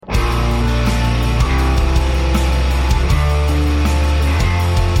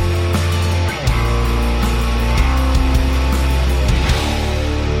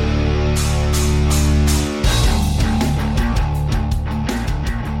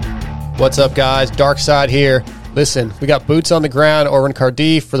What's up, guys? Dark Side here. Listen, we got boots on the ground over in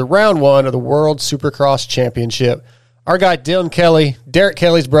Cardiff for the round one of the World Supercross Championship. Our guy Dylan Kelly, Derek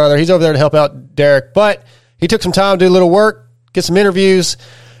Kelly's brother, he's over there to help out Derek, but he took some time to do a little work, get some interviews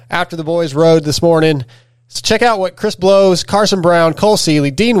after the boys rode this morning. So check out what Chris Blows, Carson Brown, Cole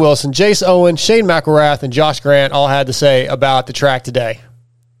Seeley, Dean Wilson, Jace Owen, Shane McElrath, and Josh Grant all had to say about the track today.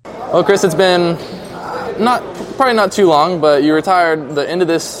 Well, Chris, it's been probably not too long, but you retired the end of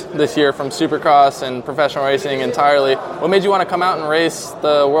this year from Supercross and professional racing entirely. What made you want to come out and race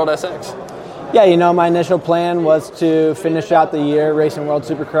the World SX? Yeah, my initial plan was to finish out the year racing World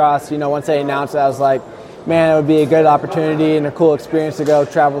Supercross. Once they announced it, I was like, man, it would be a good opportunity and a cool experience to go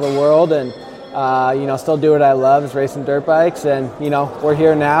travel the world and, still do what I love, is racing dirt bikes. And, we're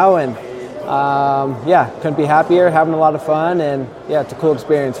here now and, couldn't be happier, having a lot of fun. And, yeah, it's a cool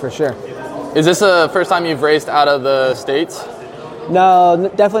experience for sure. Is this the first time you've raced out of the States? No,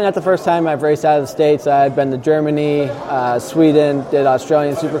 definitely not the first time I've raced out of the States. I've been to Germany, Sweden, did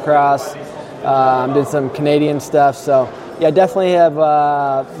Australian Supercross, did some Canadian stuff. So, yeah, definitely have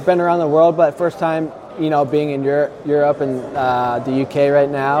been around the world, but first time, being in Europe and the UK right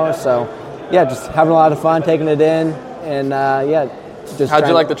now. So, yeah, just having a lot of fun, taking it in, and, just How'd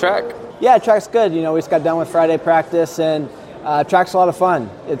you like the track? Yeah, the track's good. We just got done with Friday practice, and track's a lot of fun.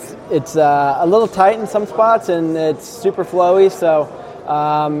 It's a little tight in some spots, and it's super flowy. So,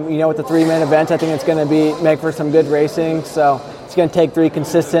 with the three-man event, I think it's going to make for some good racing. So it's going to take 3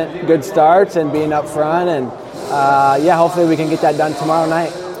 consistent good starts and being up front. And, hopefully we can get that done tomorrow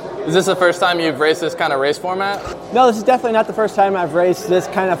night. Is this the first time you've raced this kind of race format? No, this is definitely not the first time I've raced this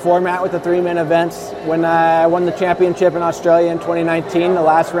kind of format with the three-man events. When I won the championship in Australia in 2019, the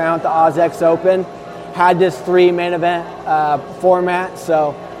last round at the AUS-X Open, had this 3-main event format.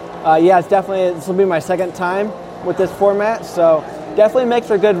 So, this will be my second time with this format. So, definitely makes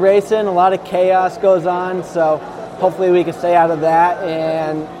for good racing. A lot of chaos goes on. So, hopefully we can stay out of that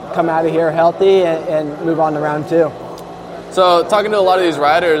and come out of here healthy and move on to round 2. So, talking to a lot of these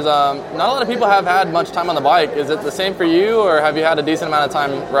riders, not a lot of people have had much time on the bike. Is it the same for you, or have you had a decent amount of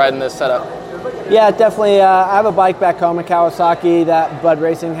time riding this setup? Yeah, definitely. I have a bike back home in Kawasaki that Bud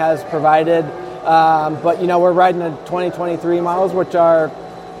Racing has provided. But we're riding the 2023 models, which are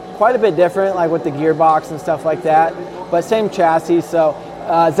quite a bit different, like with the gearbox and stuff like that, but same chassis. So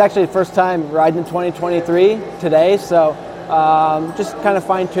it's actually the first time riding 2023 today. So just kind of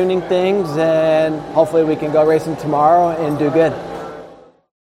fine-tuning things, and hopefully we can go racing tomorrow and do good.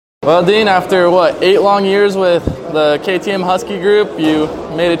 Well, Dean, after 8 long years with the KTM Husky group, you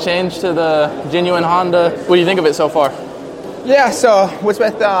made a change to the Genuine Honda. What do you think of it so far? Yeah, so was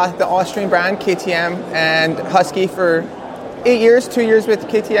with the Austrian brand KTM and Husky for 8 years, 2 years with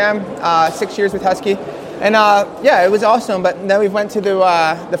KTM, 6 years with Husky. And it was awesome, but then we went to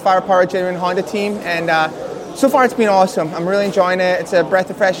the Firepower Genuine Honda team, and so far it's been awesome. I'm really enjoying it. It's a breath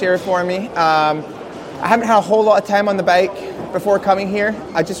of fresh air for me. I haven't had a whole lot of time on the bike before coming here.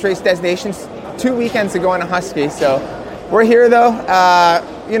 I just raced Destinations 2 weekends ago on a Husky, so we're here though.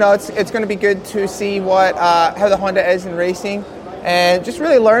 It's going to be good to see how the Honda is in racing, and just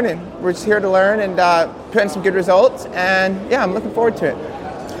really learning. We're just here to learn and put in some good results, and yeah, I'm looking forward to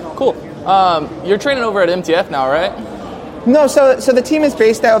it. Cool. You're training over at MTF now, right? No, so the team is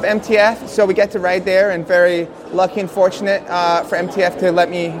based out of MTF, so we get to ride there, and very lucky and fortunate for MTF to let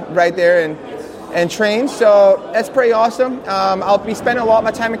me ride there and train. So that's pretty awesome. I'll be spending a lot of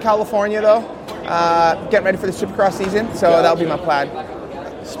my time in California though, getting ready for the Supercross season. So that'll be my plan.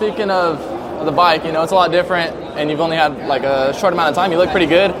 Speaking of the bike, it's a lot different, and you've only had a short amount of time. You look pretty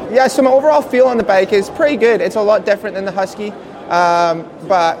good. Yeah, so my overall feel on the bike is pretty good. It's a lot different than the Husky,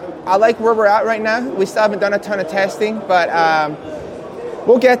 but I like where we're at right now. We still haven't done a ton of testing, but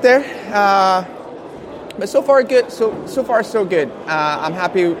we'll get there. But so far good. So far so good. I'm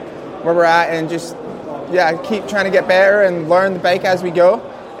happy where we're at, and just keep trying to get better and learn the bike as we go.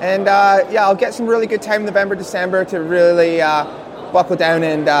 And I'll get some really good time in November, December to really buckle down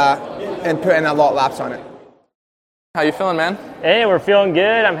and put in a lot of laps on it. How you feeling, man? Hey, we're feeling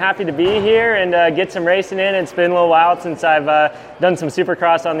good. I'm happy to be here and get some racing in. It's been a little while since I've done some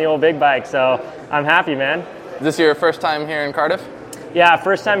Supercross on the old big bike, so I'm happy, man. Is this your first time here in Cardiff? Yeah,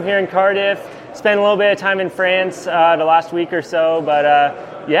 first time here in Cardiff. Spent a little bit of time in France the last week or so, but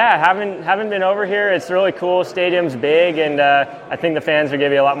haven't been over here. It's really cool. Stadium's big, and I think the fans are going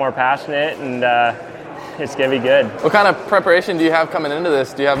to be a lot more passionate, and it's going to be good. What kind of preparation do you have coming into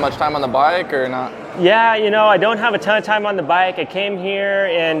this? Do you have much time on the bike or not? Yeah, I don't have a ton of time on the bike. I came here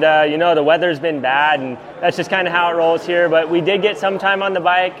and, the weather's been bad, and that's just kind of how it rolls here. But we did get some time on the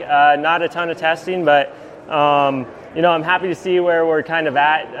bike, not a ton of testing, but I'm happy to see where we're kind of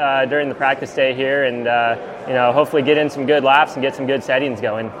at during the practice day here, and hopefully get in some good laps and get some good settings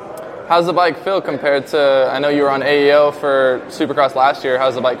going. How's the bike feel compared to, I know you were on AEO for Supercross last year.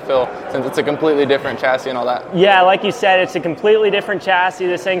 How's the bike feel since it's a completely different chassis and all that? Yeah, like you said, it's a completely different chassis.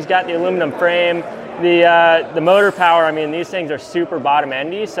 This thing's got the aluminum frame. The motor power, these things are super bottom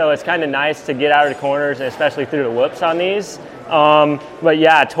endy, so it's kind of nice to get out of the corners and especially through the whoops on these. But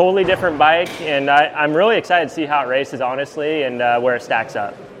yeah, totally different bike, and I'm really excited to see how it races, honestly, and where it stacks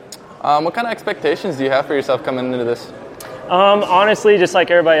up. What kind of expectations do you have for yourself coming into this? Honestly, just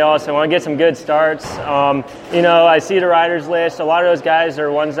like everybody else, I want to get some good starts. I see the riders list. A lot of those guys are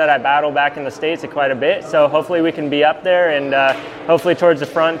ones that I battle back in the States quite a bit, so hopefully we can be up there and hopefully towards the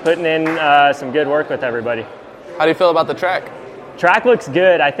front putting in some good work with everybody. How do you feel about the track? Track looks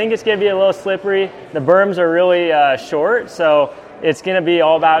good. I think it's going to be a little slippery. The berms are really short, so it's going to be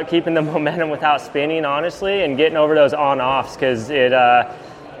all about keeping the momentum without spinning, honestly, and getting over those on-offs, because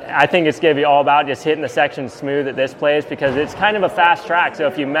I think it's going to be all about just hitting the section smooth at this place, because it's kind of a fast track. So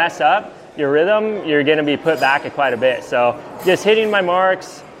if you mess up your rhythm, you're going to be put back quite a bit. So just hitting my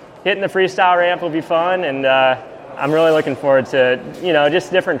marks, hitting the freestyle ramp will be fun, and I'm really looking forward to,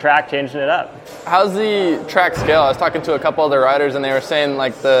 just different track, changing it up. How's the track scale? I was talking to a couple other riders, and they were saying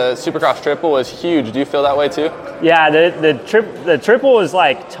like the Supercross triple was huge. Do you feel that way too? Yeah, the triple is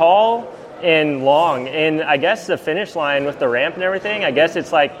like tall and long, and I guess the finish line with the ramp and everything, I guess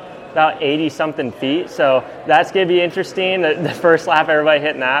it's like about 80-something feet, so that's going to be interesting. The first lap, everybody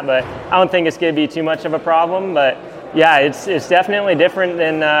hitting that, but I don't think it's going to be too much of a problem. But yeah, it's definitely different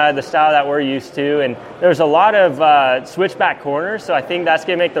than the style that we're used to, and there's a lot of switchback corners, so I think that's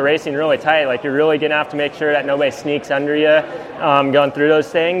going to make the racing really tight. Like, you're really going to have to make sure that nobody sneaks under you going through those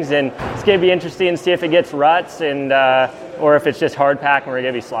things, and it's going to be interesting to see if it gets ruts and or if it's just hard pack and we're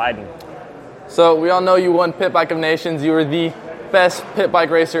going to be sliding. So we all know you won Pit Bike of Nations. You were the best pit bike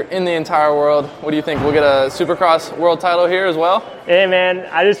racer in the entire world. What do you think? We'll get a Supercross world title here as well? Hey, man,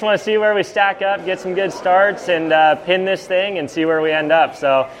 I just want to see where we stack up, get some good starts, and pin this thing and see where we end up.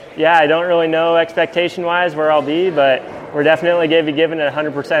 So, yeah, I don't really know expectation-wise where I'll be, but we're definitely going to be giving it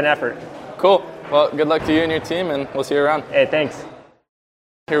 100% effort. Cool. Well, good luck to you and your team, and we'll see you around. Hey, thanks.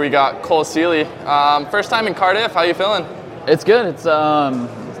 Here we got Cole Seely. First time in Cardiff. How you feeling? It's good. It's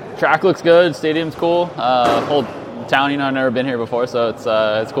track looks good. Stadium's cool. Whole town, I've never been here before, so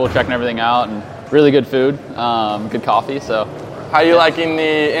it's cool checking everything out, and really good food, good coffee. So, how are you liking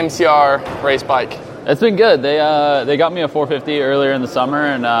the MCR race bike? It's been good. They got me a 450 earlier in the summer,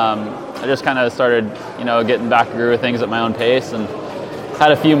 and I just kind of started, getting back to groove with things at my own pace, and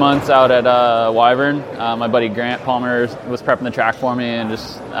had a few months out at Wyvern. My buddy Grant Palmer was prepping the track for me, and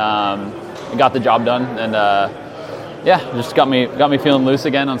just got the job done, and just got me feeling loose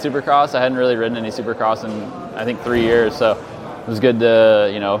again on Supercross. I hadn't really ridden any Supercross in I think 3 years, so it was good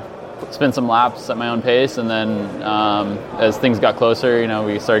to spin some laps at my own pace. And then as things got closer,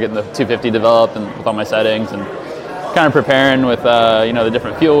 we started getting the 250 developed and with all my settings, and kind of preparing with the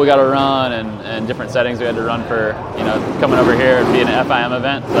different fuel we got to run and different settings we had to run for coming over here and being an FIM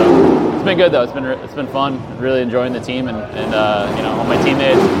event. So it's been good though. It's been fun. Really enjoying the team and all my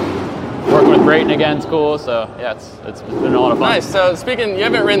teammates. Working with Brayton again is cool, so yeah, it's been a lot of fun. Nice. So speaking, you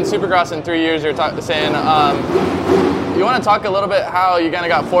haven't ridden Supercross in 3 years. You're saying you want to talk a little bit how you kind of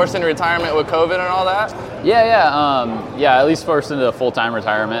got forced into retirement with COVID and all that? Yeah. At least forced into a full-time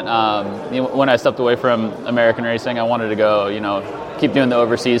retirement. When I stepped away from American racing, I wanted to go, keep doing the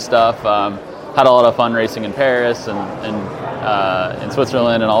overseas stuff. Had a lot of fun racing in Paris and in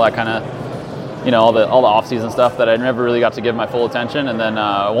Switzerland and all that kind of. All the off-season stuff that I never really got to give my full attention, and then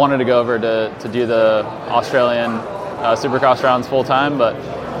I wanted to go over to do the Australian Supercross rounds full-time, but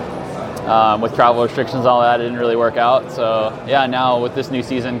with travel restrictions and all that, it didn't really work out. So yeah, now with this new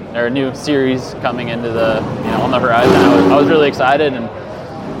season or new series coming into the on the horizon, I was really excited and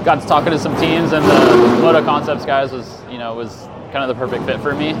got to talking to some teams, and the Moto Concepts guys was kind of the perfect fit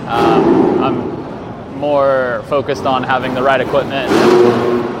for me. I'm more focused on having the right equipment,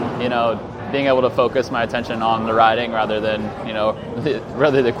 and, being able to focus my attention on the riding rather than,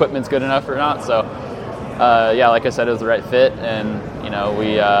 whether the equipment's good enough or not. So, like I said, it was the right fit, and,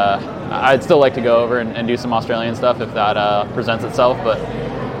 I'd still like to go over and do some Australian stuff if that presents itself. But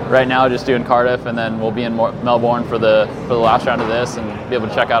right now, just doing Cardiff, and then we'll be in Melbourne for the last round of this, and be able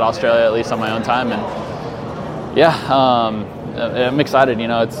to check out Australia at least on my own time. And I'm excited.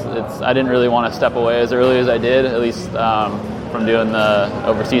 I didn't really want to step away as early as I did, at least. From doing the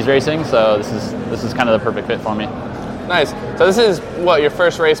overseas racing, so this is kind of the perfect fit for me. Nice. So this is your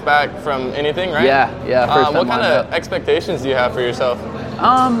first race back from anything, right? Yeah. First time what kind of expectations do you have for yourself?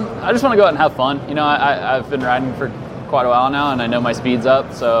 I just want to go out and have fun. I've been riding for quite a while now, and I know my speed's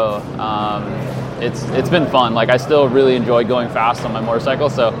up, so it's been fun. Like, I still really enjoy going fast on my motorcycle,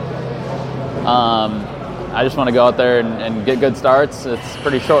 so I just want to go out there and get good starts. It's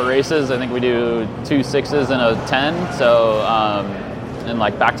pretty short races. I think we do 2 6s and a 10, so and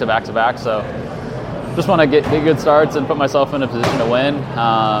like back to back to back. So just want to get good starts and put myself in a position to win.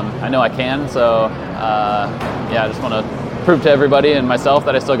 I know I can, so I just want to prove to everybody and myself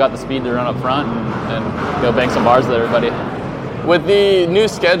that I still got the speed to run up front and go bang some bars with everybody. With the new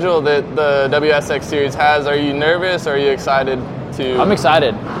schedule that the WSX Series has, are you nervous or are you excited to? I'm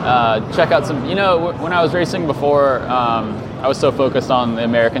excited. Check out some, when I was racing before, I was so focused on the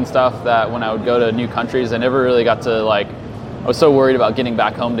American stuff that when I would go to new countries, I never really got to I was so worried about getting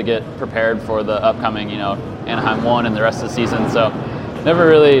back home to get prepared for the upcoming, Anaheim 1 and the rest of the season. So never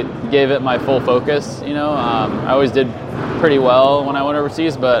really gave it my full focus, I always did pretty well when I went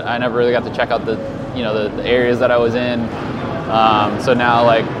overseas, but I never really got to check out the areas that I was in. So now,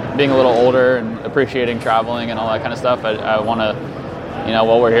 being a little older and appreciating traveling and all that kind of stuff, I want to,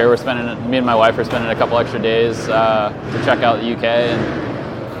 while we're here, me and my wife are spending a couple extra days to check out the UK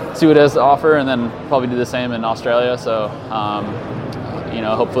and see what it has to offer, and then probably do the same in Australia. So,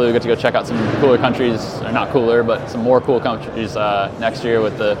 hopefully we get to go check out some cooler countries, or not cooler, but some more cool countries next year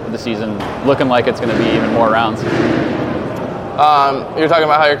with the season looking like it's going to be even more rounds. You're talking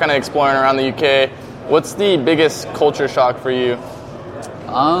about how you're kind of exploring around the UK. What's the biggest culture shock for you?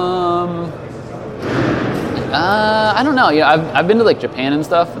 I don't know. I've been to Japan and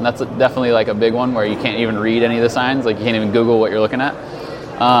stuff, and that's definitely a big one where you can't even read any of the signs. You can't even Google what you're looking at.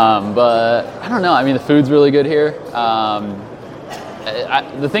 But I don't know. I mean, the food's really good here.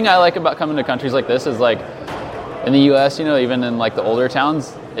 The thing I like about coming to countries like this is in the U.S., even in the older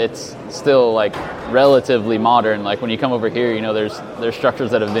towns, it's still relatively modern. When you come over here, there's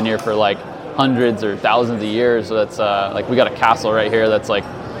structures that have been here for hundreds or thousands of years. So that's we got a castle right here that's I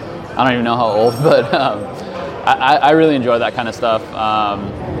don't even know how old, but I really enjoy that kind of stuff.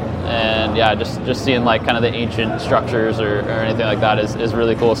 And yeah, just seeing kind of the ancient structures or anything like that is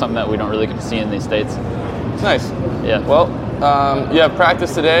really cool. Something that we don't really get to see in these States. It's nice. Yeah. Well, you have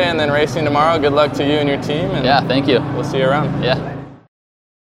practice today and then racing tomorrow. Good luck to you and your team. And yeah, thank you. We'll see you around. Yeah.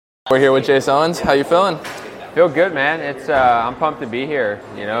 We're here with Chase Owens. How you feeling? Feel good, man. I'm pumped to be here.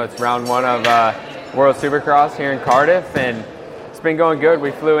 It's round 1 of World Supercross here in Cardiff, and it's been going good.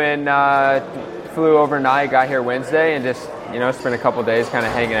 We flew overnight, got here Wednesday, and just spent a couple days kind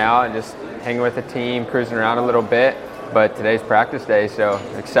of hanging out and just hanging with the team, cruising around a little bit. But today's practice day, so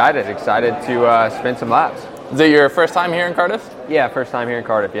excited to spin some laps. Is it your first time here in Cardiff? Yeah, first time here in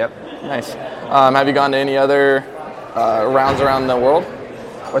Cardiff. Yep. Nice. Have you gone to any other rounds around the world?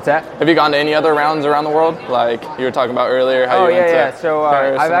 What's that? Have you gone to any other rounds around the world? You were talking about earlier. How you went to So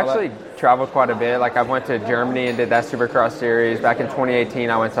Paris I've and all actually traveled quite a bit. I went to Germany and did that Supercross series. Back in 2018,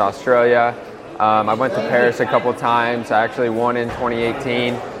 I went to Australia. I went to Paris a couple times. I actually won in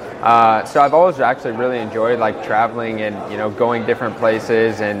 2018. So I've always actually really enjoyed traveling and going different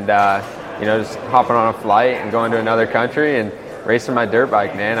places and just hopping on a flight and going to another country and racing my dirt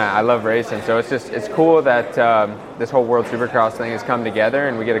bike, man. I love racing, so it's cool that this whole World Supercross thing has come together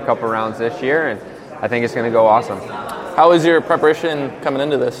and we get a couple rounds this year, and I think it's going to go awesome. How was your preparation coming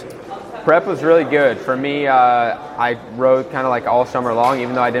into this? Prep was really good. For me, I rode kind of all summer long.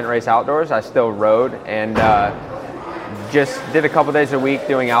 Even though I didn't race outdoors, I still rode and just did a couple days a week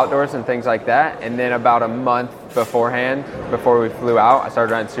doing outdoors and things like that. And then about a month beforehand, before we flew out, I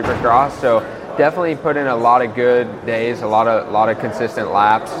started riding Supercross. So definitely put in a lot of good days, a lot of consistent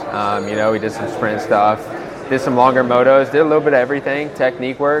laps. We did some sprint stuff, did some longer motos, did a little bit of everything,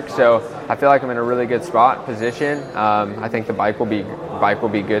 technique work. So I feel like I'm in a really good position. I think the bike will be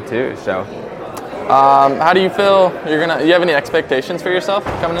good too. So, how do you feel? Do you have any expectations for yourself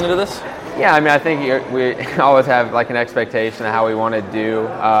coming into this? Yeah, I think we always have an expectation of how we want to do.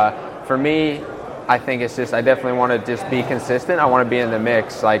 For me, I think it's just I definitely want to just be consistent. I want to be in the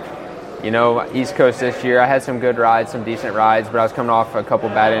mix. East Coast this year, I had some good rides, some decent rides, but I was coming off a couple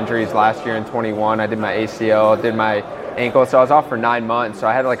bad injuries last year in 21. I did my ACL, did my ankle, so I was off for 9 months. So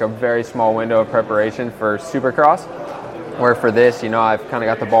I had a very small window of preparation for Supercross, where for this, I've kind of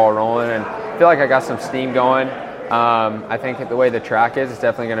got the ball rolling and feel like I got some steam going. I think the way the track is, it's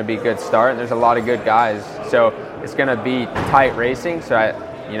definitely going to be a good start, and there's a lot of good guys. So it's going to be tight racing, so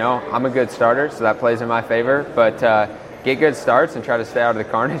I'm a good starter, so that plays in my favor. But get good starts and try to stay out of the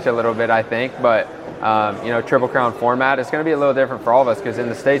carnage a little bit, I think. But, Triple Crown format, it's going to be a little different for all of us because in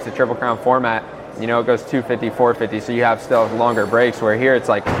the States, the Triple Crown format, it goes 250, 450, so you have still longer breaks, where here it's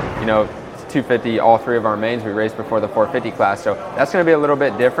 250, all three of our mains we raced before the 450 class. So that's going to be a little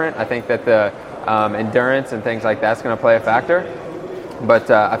bit different. I think that the endurance and things like that's going to play a factor.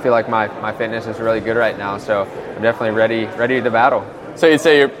 But I feel like my fitness is really good right now, so I'm definitely ready to battle. So you'd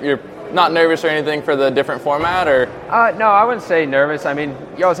say you're not nervous or anything for the different format, or? No, I wouldn't say nervous. I mean,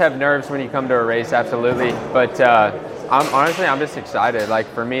 you always have nerves when you come to a race, absolutely. But I'm just excited. Like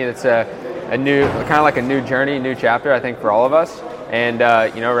for me, it's a new, kind of like a new journey, new chapter, I think, for all of us. And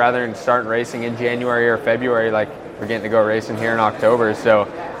rather than starting racing in January or February, like we're getting to go racing here in October. So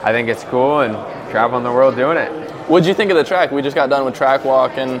I think it's cool and traveling the world doing it. What'd you think of the track? We just got done with track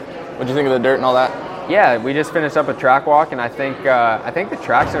walk, and what'd you think of the dirt and all that? Yeah, we just finished up a track walk, and I think the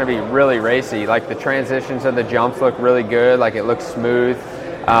track's going to be really racy. Like the transitions of the jumps look really good. Like it looks smooth.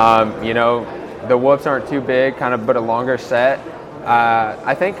 The whoops aren't too big, kind of, but a longer set.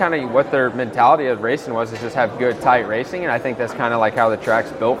 I think kind of what their mentality of racing was is just have good, tight racing, and I think that's kind of like how the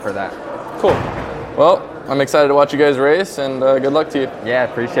track's built for that. Cool. Well, I'm excited to watch you guys race, and good luck to you. Yeah,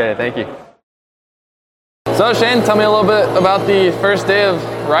 appreciate it. Thank you. So Shane, tell me a little bit about the first day of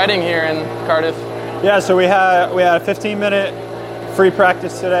riding here in Cardiff. Yeah, so we had a 15-minute free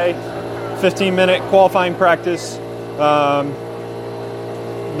practice today, 15-minute qualifying practice.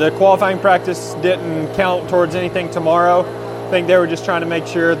 The qualifying practice didn't count towards anything tomorrow. I think they were just trying to make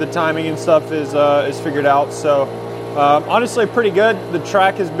sure the timing and stuff is figured out. So honestly, pretty good. The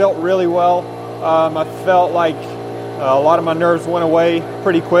track is built really well. I felt like a lot of my nerves went away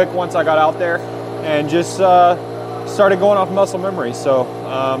pretty quick once I got out there, and just started going off muscle memory. So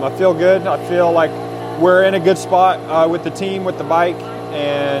I feel good. I feel like we're in a good spot with the team, with the bike,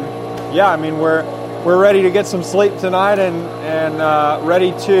 and yeah, I mean we're ready to get some sleep tonight and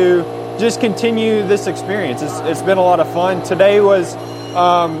ready to just continue this experience. It's been a lot of fun. Today was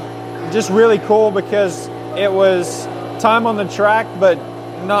just really cool because it was time on the track, but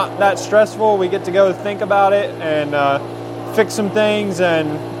not that stressful. We get to go think about it and fix some things and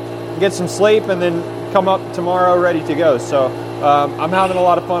get some sleep, and then come up tomorrow ready to go. So I'm having a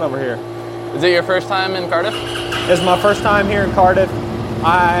lot of fun over here. Is it your first time in Cardiff? It's my first time here in Cardiff.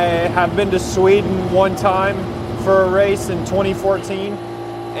 I have been to Sweden one time for a race in 2014,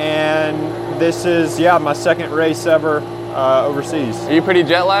 and this is my second race ever overseas. Are you pretty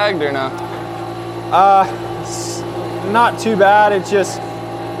jet lagged or no? Not too bad. It's just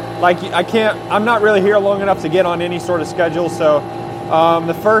like I'm not really here long enough to get on any sort of schedule. So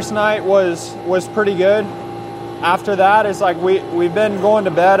the first night was pretty good. After that, it's like we've been going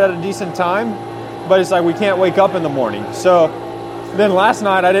to bed at a decent time, but it's like we can't wake up in the morning. So then last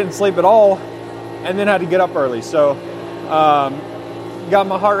night I didn't sleep at all, and then had to get up early. So got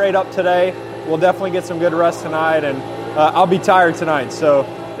my heart rate up today. We'll definitely get some good rest tonight, and I'll be tired tonight. So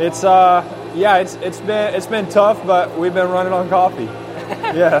it's been tough, but we've been running on coffee.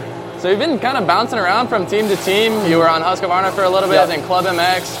 Yeah. So you've been kind of bouncing around from team to team. You were on Husqvarna for a little bit, then Club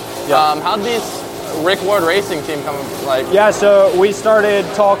MX. How did this Rick Ward Racing team come? Yeah, so we started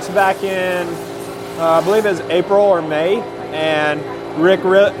talks back in, I believe it was April or May, and Rick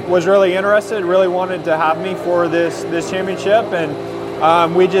was really interested, really wanted to have me for this championship,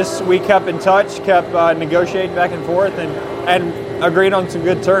 and we kept in touch, kept negotiating back and forth, and agreed on some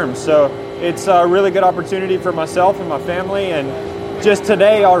good terms. So it's a really good opportunity for myself and my family, and just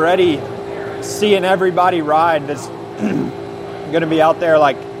today already seeing everybody ride that's going to be out there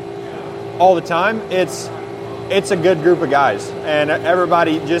like all the time. It's a good group of guys, and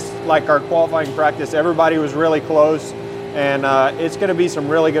everybody, just like our qualifying practice, everybody was really close, and it's going to be some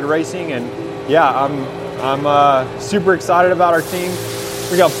really good racing. And yeah, I'm super excited about our team.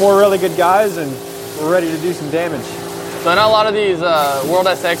 We got 4 really good guys, and we're ready to do some damage. So I know a lot of these World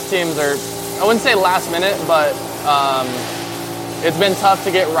SX teams are, I wouldn't say last minute, but it's been tough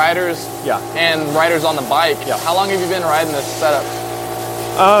to get riders and riders on the bike. How long have you been riding this setup?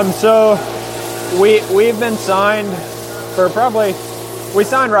 So we've been signed for we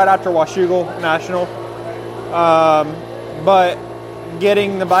signed right after Washougal National, but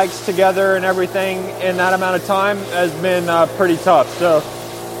getting the bikes together and everything in that amount of time has been pretty tough. So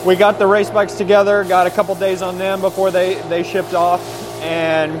we got the race bikes together, got a couple days on them before they shipped off,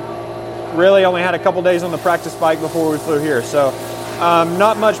 and really only had a couple days on the practice bike before we flew here. So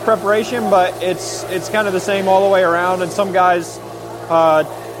not much preparation, but it's kind of the same all the way around. And some guys,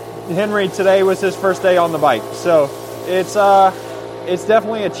 Henry today was his first day on the bike, so it's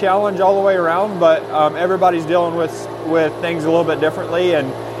definitely a challenge all the way around. But everybody's dealing with things a little bit differently, and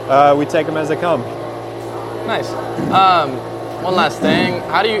we take them as they come. Nice. One last thing,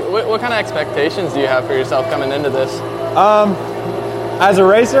 what kind of expectations do you have for yourself coming into this? As a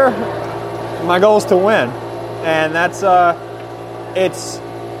racer, my goal is to win, and that's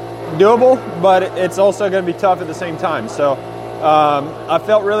doable, but it's also going to be tough at the same time. So I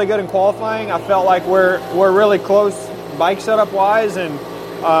felt really good in qualifying. I felt like we're really close bike setup wise, and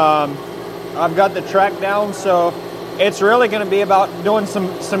I've got the track down. So it's really going to be about doing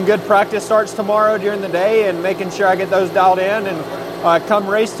some good practice starts tomorrow during the day and making sure I get those dialed in. And come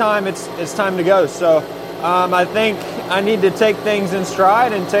race time, it's time to go. So I think I need to take things in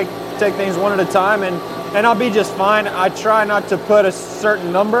stride and take things one at a time, and I'll be just fine. I try not to put a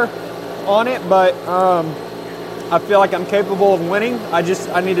certain number on it, but I feel like I'm capable of winning. I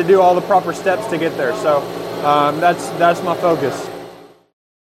need to do all the proper steps to get there. So that's my focus.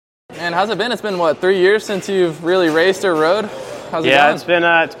 And how's it been? It's been, 3 years since you've really raced or rode? How's it going?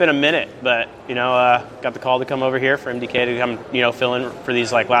 It's been a minute, but got the call to come over here for MDK to come fill in for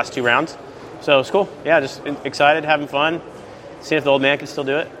these last 2 rounds. So it's cool. Yeah, just excited, having fun. See if the old man can still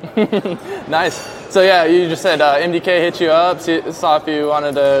do it. Nice. So yeah, you just said MDK hit you up, saw if you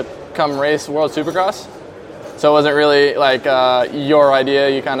wanted to come race World Supercross. So it wasn't really your idea.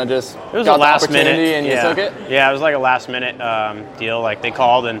 You kind of just got the last opportunity minute, and you took it. Yeah, it was like a last minute deal. They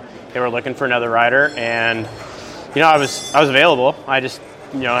called and they were looking for another rider, and I was available. I just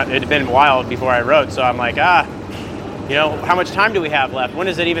it had been a while before I rode, so I'm like how much time do we have left? When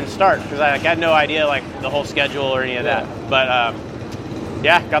does it even start? Because I got no idea the whole schedule or any of that. But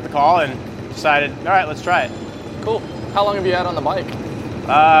got the call and decided, all right, let's try it. Cool. How long have you had on the bike?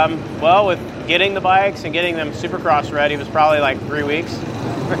 Well, with getting the bikes and getting them Supercross ready was probably 3 weeks.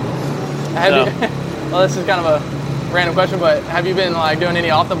 Well, this is kind of a random question, but have you been doing any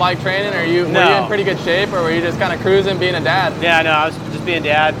off the bike training? Were you in pretty good shape, or were you just kind of cruising, being a dad? Yeah, no, I was just being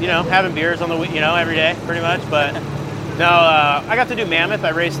dad. Having beers on the every day, pretty much, but. No, I got to do Mammoth. I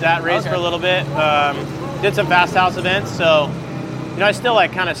raced that race for a little bit. Did some Fast House events, so I still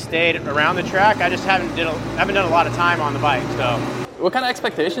kind of stayed around the track. I just haven't done a lot of time on the bike. So, what kind of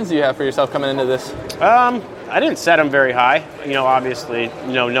expectations do you have for yourself coming into this? I didn't set them very high. Obviously,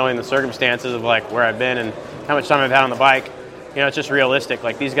 knowing the circumstances of where I've been and how much time I've had on the bike, it's just realistic.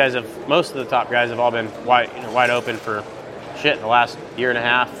 These guys most of the top guys have all been wide open for shit in the last year and a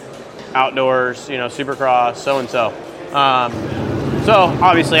half. Outdoors, Supercross, so and so. So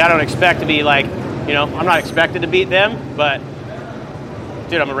obviously I don't expect to be I'm not expected to beat them, but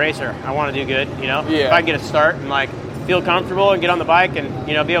dude, I'm a racer. I want to do good, Yeah. If I get a start and feel comfortable and get on the bike and,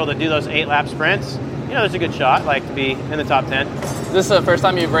 be able to do those 8-lap sprints, there's a good shot, to be in the top 10. Is this the first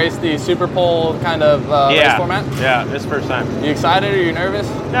time you've raced the Super Pole kind of race format? Yeah, this is the first time. You excited? Are you nervous?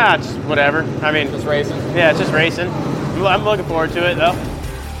 Nah, it's whatever. I mean, just racing? Yeah, it's just racing. I'm looking forward to it though.